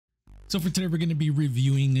So for today, we're going to be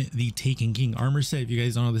reviewing the Taken King armor set. If you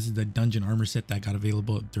guys don't know, this is the dungeon armor set that got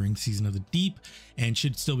available during Season of the Deep and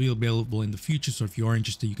should still be available in the future. So if you are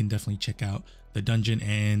interested, you can definitely check out the dungeon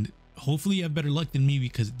and hopefully you have better luck than me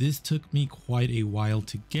because this took me quite a while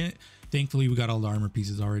to get. Thankfully, we got all the armor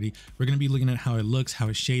pieces already. We're going to be looking at how it looks, how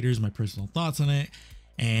it shaders, my personal thoughts on it.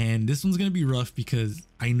 And this one's going to be rough because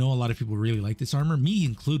I know a lot of people really like this armor, me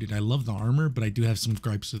included. I love the armor, but I do have some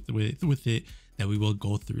gripes with it that we will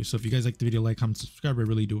go through. So if you guys like the video, like, comment, subscribe. I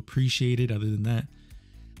really do appreciate it. Other than that,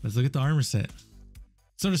 let's look at the armor set.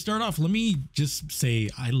 So to start off, let me just say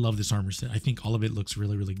I love this armor set. I think all of it looks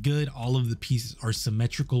really, really good. All of the pieces are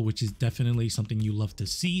symmetrical, which is definitely something you love to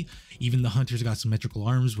see. Even the hunters got symmetrical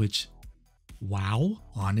arms, which, wow,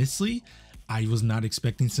 honestly, I was not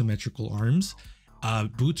expecting symmetrical arms.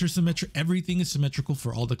 Boots are symmetrical. Everything is symmetrical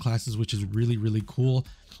for all the classes, which is really, really cool.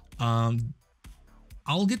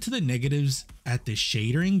 I'll get to the negatives at the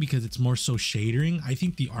shadering because it's more so shadering. I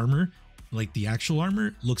think the armor, like the actual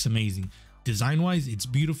armor, looks amazing. Design wise, it's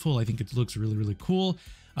beautiful. I think it looks really, really cool.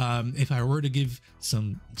 If I were to give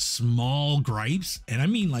some small gripes, and I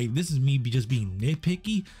mean, like, this is me just being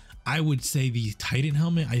nitpicky, I would say the Titan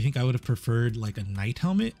helmet, I think I would have preferred like a knight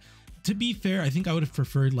helmet. To be fair, I think I would have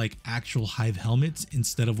preferred like actual hive helmets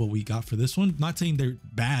instead of what we got for this one. Not saying they're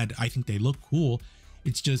bad. I think they look cool.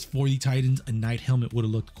 It's just for the Titans, a knight helmet would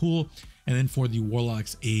have looked cool. And then for the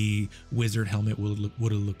warlocks, a wizard helmet would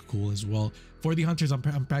have looked cool as well. For the hunters,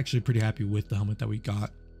 I'm actually pretty happy with the helmet that we got.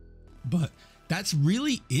 But that's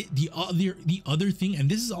really it. The other thing, and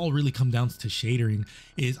this is all really come down to shadering,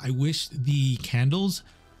 is I wish the candles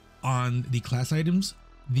on the class items,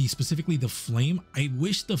 specifically the flame, I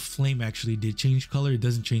wish the flame actually did change color. It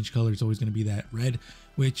doesn't change color. It's always going to be that red,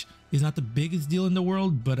 which is not the biggest deal in the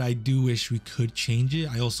world, but I do wish we could change it.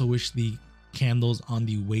 I also wish the candles on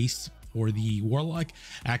the waist for the warlock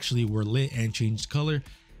actually were lit and changed color.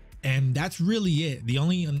 And that's really it. The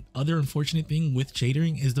only other unfortunate thing with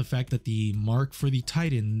shadering is the fact that the mark for the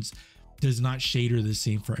Titans does not shader the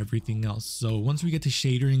same for everything else. So once we get to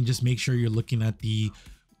shadering, just make sure you're looking at the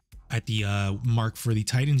mark for the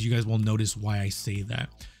Titans. You guys will notice why I say that.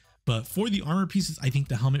 But for the armor pieces, I think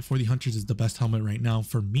the helmet for the hunters is the best helmet right now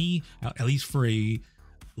for me, at least for a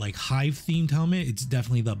like hive themed helmet. It's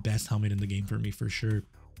definitely the best helmet in the game for me, for sure.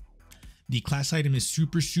 The class item is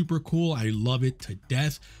super, super cool. I love it to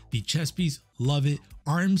death. The chest piece, love it.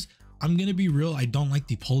 Arms, I'm gonna be real, I don't like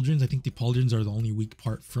the pauldrons. I think the pauldrons are the only weak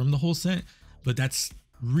part from the whole set, but that's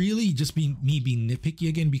really just me being nitpicky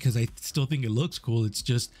again because I still think it looks cool. It's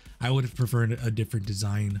just I would have preferred a different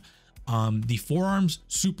design. The forearms,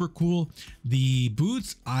 super cool. The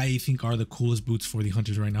boots, I think, are the coolest boots for the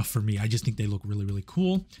hunters right now for me. I just think they look really, really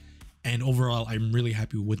cool. And overall, I'm really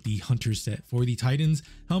happy with the hunter set. For the Titans,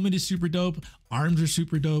 helmet is super dope. Arms are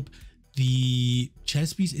super dope. The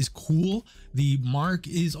chest piece is cool. The mark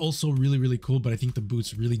is also really, really cool, but I think the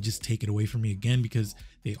boots really just take it away from me again because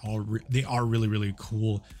they are really, really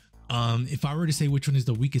cool. If I were to say which one is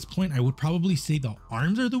the weakest point, I would probably say the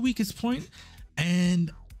arms are the weakest point.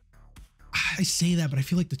 And I say that, but I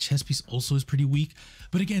feel like the chest piece also is pretty weak.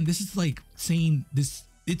 But again, this is like saying this,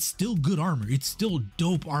 it's still good armor. It's still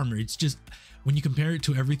dope armor. It's just when you compare it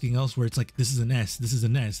to everything else where it's like, this is an S, this is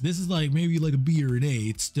an S, this is like maybe like a B or an A,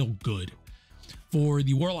 it's still good. For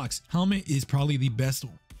the warlocks, helmet is probably the best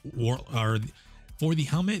for the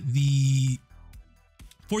helmet,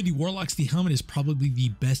 for the warlocks, the helmet is probably the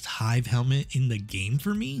best hive helmet in the game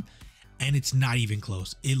for me. And it's not even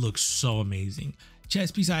close. It looks so amazing.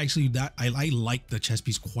 Chest piece, I like the chest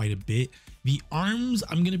piece quite a bit. The arms,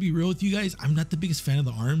 I'm gonna be real with you guys, I'm not the biggest fan of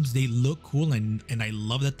the arms. They look cool and I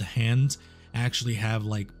love that the hands actually have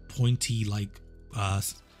like pointy like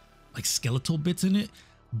skeletal bits in it,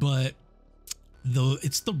 but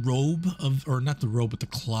it's the robe of, or not the robe, but the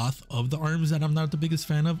cloth of the arms that I'm not the biggest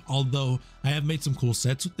fan of. Although I have made some cool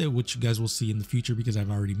sets with it, which you guys will see in the future because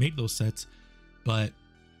I've already made those sets. But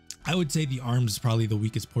I would say the arms is probably the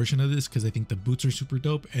weakest portion of this because I think the boots are super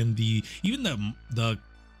dope and even the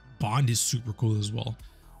bond is super cool as well.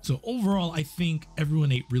 So overall, I think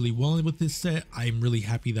everyone ate really well with this set. I'm really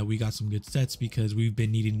happy that we got some good sets because we've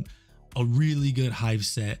been needing a really good hive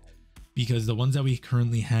set because the ones that we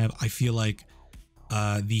currently have, I feel like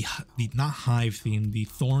the not hive themed, the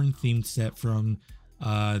thorn themed set from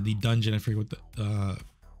the dungeon, I forget what the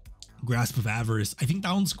grasp of avarice, I think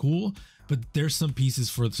that one's cool, but there's some pieces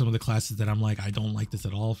for some of the classes that I'm like, I don't like this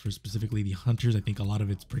at all. For specifically the hunters, I think a lot of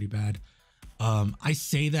it's pretty bad. I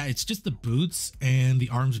say that it's just the boots and the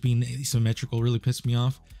arms being asymmetrical really pissed me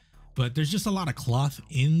off, but there's just a lot of cloth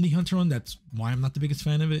in the hunter one. That's why I'm not the biggest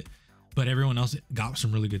fan of it, but everyone else got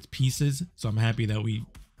some really good pieces. So I'm happy that we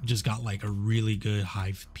just got like a really good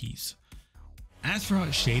hive piece. As for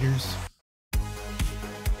shaders,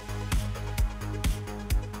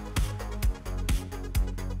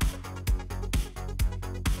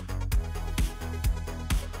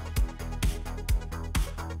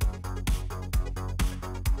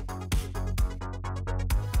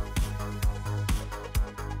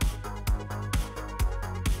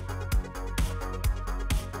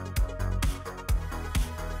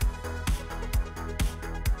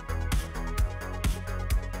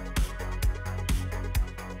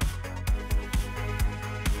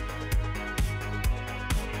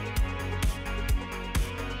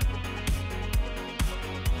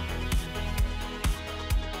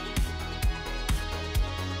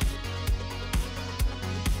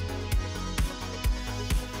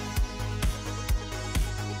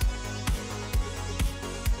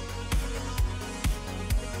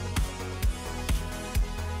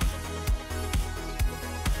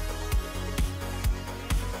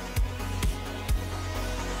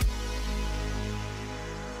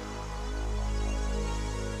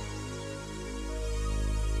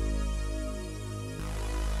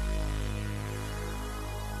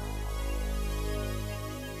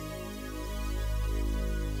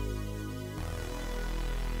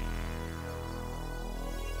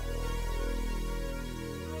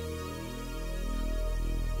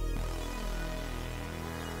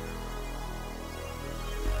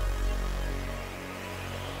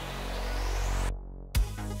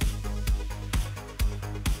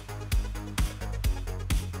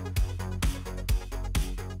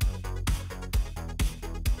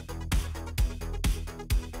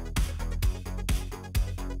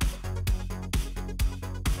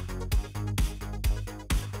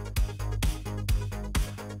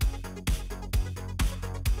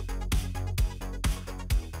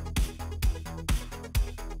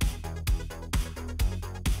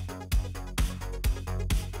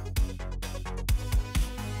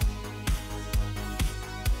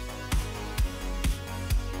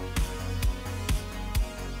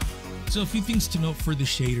 so a few things to note for the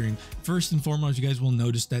shadering. First and foremost, you guys will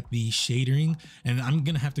notice that the shadering, and I'm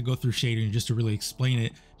gonna have to go through shadering just to really explain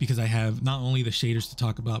it, because I have not only the shaders to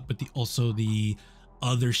talk about, but also the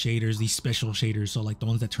other shaders, these special shaders. So like the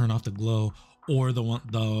ones that turn off the glow, or the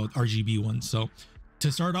RGB ones. So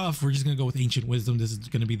to start off, we're just gonna go with Ancient Wisdom. This is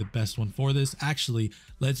gonna be the best one for this. Actually,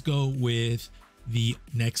 let's go with the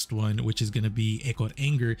next one, which is going to be Echoed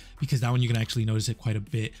Anger, because that one you can actually notice it quite a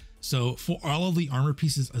bit. So for all of the armor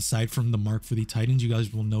pieces aside from the mark for the Titans, you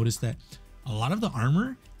guys will notice that a lot of the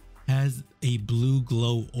armor has a blue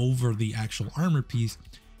glow over the actual armor piece,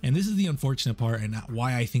 and this is the unfortunate part, and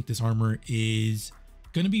why I think this armor is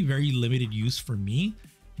going to be very limited use for me,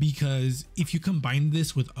 because if you combine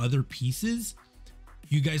this with other pieces,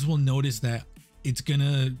 you guys will notice that it's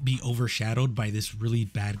gonna be overshadowed by this really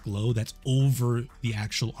bad glow that's over the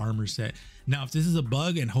actual armor set. Now, if this is a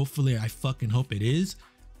bug, and hopefully I fucking hope it is,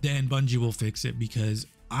 then Bungie will fix it, because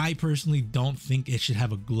I personally don't think it should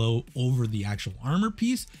have a glow over the actual armor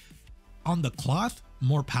piece. On the cloth,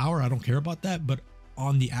 more power, I don't care about that, but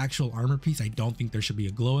on the actual armor piece, I don't think there should be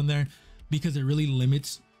a glow in there, because it really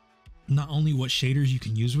limits not only what shaders you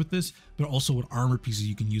can use with this, but also what armor pieces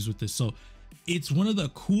you can use with this. So it's one of the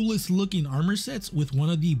coolest looking armor sets with one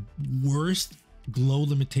of the worst glow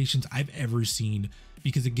limitations I've ever seen,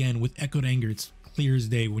 because again, with Echoed Anger, it's clear as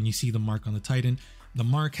day when you see the mark on the Titan. The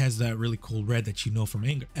mark has that really cool red that you know from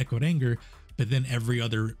Echoed Anger, but then every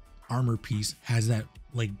other armor piece has that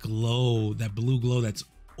like glow, that blue glow that's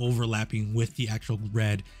overlapping with the actual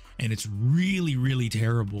red, and it's really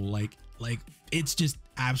terrible. Like it's just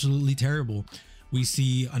absolutely terrible. We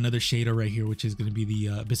see another shader right here, which is going to be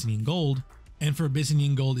the Abyssinian Gold. And for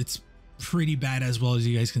Abyssinian Gold, it's pretty bad as well. As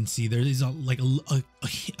you guys can see, there is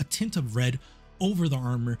a tint of red over the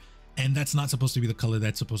armor, and that's not supposed to be the color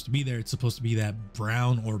that's supposed to be there. It's supposed to be that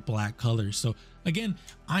brown or black color. So again,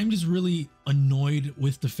 I'm just really annoyed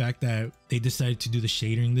with the fact that they decided to do the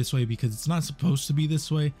shading this way, because it's not supposed to be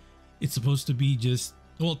this way. It's supposed to be just,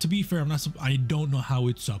 well, to be fair, I don't know how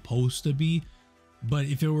it's supposed to be, but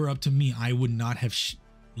if it were up to me, I would not have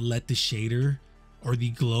let the shader or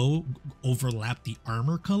the glow overlap the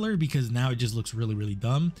armor color, because now it just looks really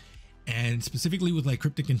dumb. And specifically with like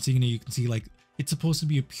Cryptic Insignia, you can see like it's supposed to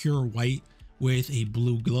be a pure white with a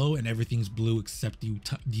blue glow, and everything's blue except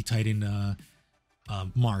the Titan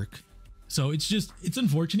mark. So it's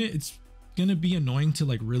unfortunate. It's gonna be annoying to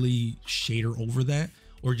like really shader over that,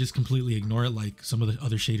 or just completely ignore it, like some of the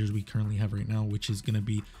other shaders we currently have right now, which is gonna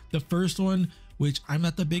be the first one, which I'm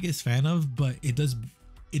not the biggest fan of, but it does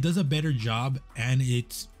a better job, and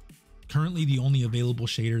it's currently the only available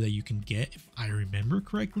shader that you can get, if I remember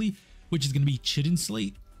correctly, which is going to be Chitin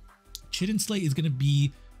Slate. Chitin Slate is going to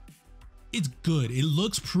be, it's good. It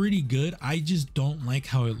looks pretty good. I just don't like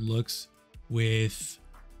how it looks with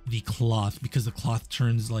the cloth, because the cloth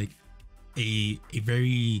turns like a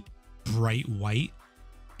very bright white,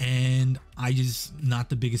 and I just not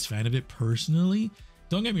the biggest fan of it personally.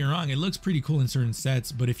 Don't get me wrong, it looks pretty cool in certain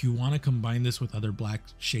sets, but if you want to combine this with other black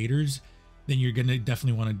shaders, then you're gonna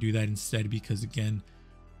definitely want to do that instead, because again,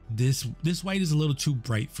 this white is a little too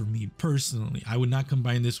bright for me personally. I would not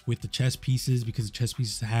combine this with the chest pieces, because the chest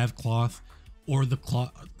pieces have cloth, or the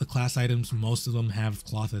class items, most of them have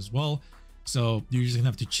cloth as well. So you're just gonna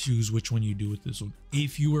have to choose which one you do with this one.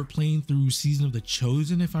 If you were playing through Season of the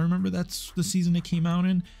Chosen, if I remember that's the season it came out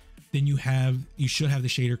in, then you should have the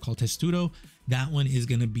shader called Testudo. That one is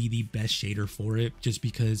gonna be the best shader for it, just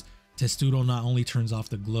because Testudo not only turns off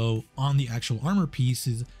the glow on the actual armor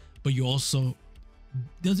pieces, but you also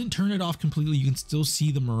doesn't turn it off completely. You can still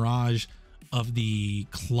see the mirage of the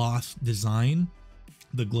cloth design,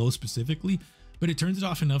 the glow specifically, but it turns it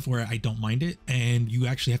off enough where I don't mind it, and you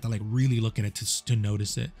actually have to like really look at it to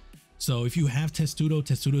notice it. So if you have Testudo,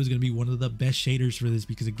 Testudo is going to be one of the best shaders for this,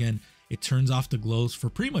 because again, it turns off the glows for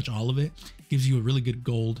pretty much all of it, gives you a really good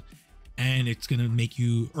gold, and it's going to make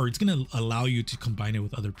you, or it's going to allow you to combine it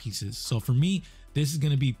with other pieces. So for me, this is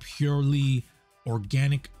going to be purely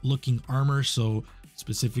organic looking armor. So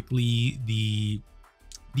specifically the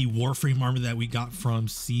Warframe armor that we got from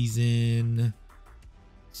season,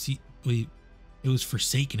 it was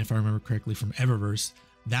Forsaken, if I remember correctly, from Eververse.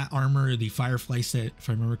 That armor, the Firefly set, if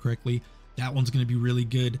I remember correctly, that one's going to be really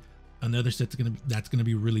good. Another set that's going to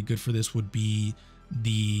be really good for this would be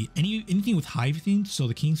the anything with hive themed. So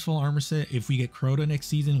the Kingsfall armor set, if we get Crota next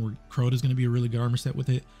season, where Crota is going to be a really good armor set with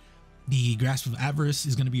it. The Grasp of Avarice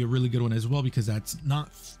is going to be a really good one as well, because that's not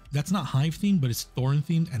hive themed, but it's Thorn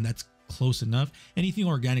themed, and that's close enough. Anything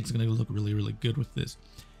organic is going to look really, really good with this.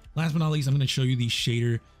 Last but not least, I'm going to show you the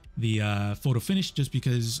shader, the photo finish, just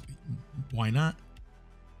because why not?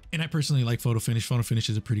 And I personally like photo finish. Photo finish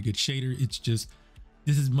is a pretty good shader. It's just,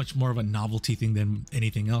 this is much more of a novelty thing than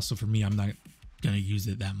anything else. So for me, I'm not gonna use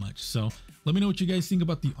it that much. So let me know what you guys think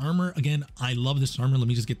about the armor. Again, I love this armor. Let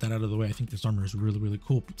me just get that out of the way. I think this armor is really, really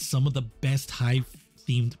cool. Some of the best hive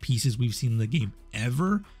themed pieces we've seen in the game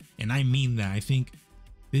ever, and I mean that. I think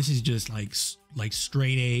this is just like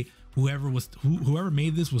straight A. Whoever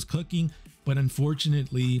made this was cooking, but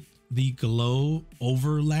unfortunately the glow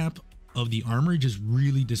overlap of the armor just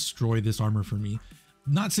really destroyed this armor for me.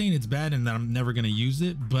 Not saying it's bad and that I'm never going to use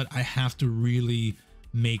it, but I have to really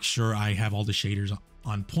make sure I have all the shaders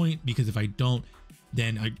on point, because if I don't,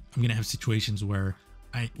 then I'm going to have situations where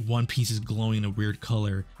one piece is glowing a weird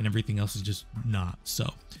color and everything else is just not. So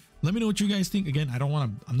let me know what you guys think. Again,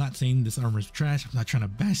 I'm not saying this armor is trash. I'm not trying to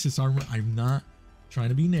bash this armor. I'm not trying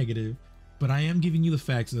to be negative, but I am giving you the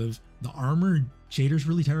facts of the armor shaders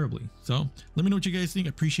really terribly. So let me know what you guys think. I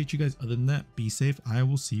appreciate you guys. Other than that, be safe. I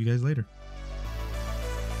will see you guys later.